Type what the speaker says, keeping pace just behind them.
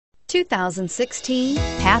2016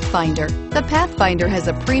 Pathfinder. The Pathfinder has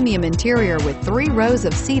a premium interior with 3 rows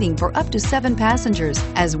of seating for up to 7 passengers,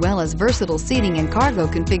 as well as versatile seating and cargo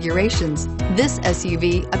configurations. This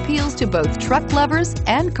SUV appeals to both truck lovers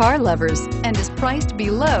and car lovers and is priced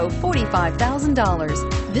below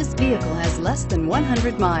 $45,000. This vehicle has less than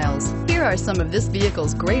 100 miles. Here are some of this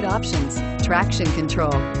vehicle's great options: traction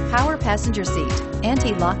control, power passenger seat,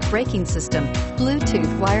 anti-lock braking system,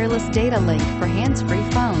 Bluetooth wireless data link for hands-free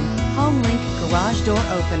phone, home link garage door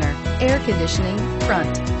opener, air conditioning,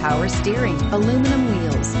 front, power steering, aluminum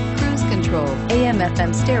wheels, cruise control,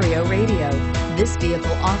 AM/FM stereo radio. This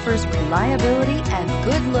vehicle offers reliability and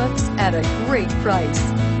good looks at a great price.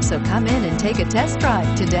 So come in and take a test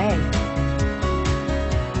drive today.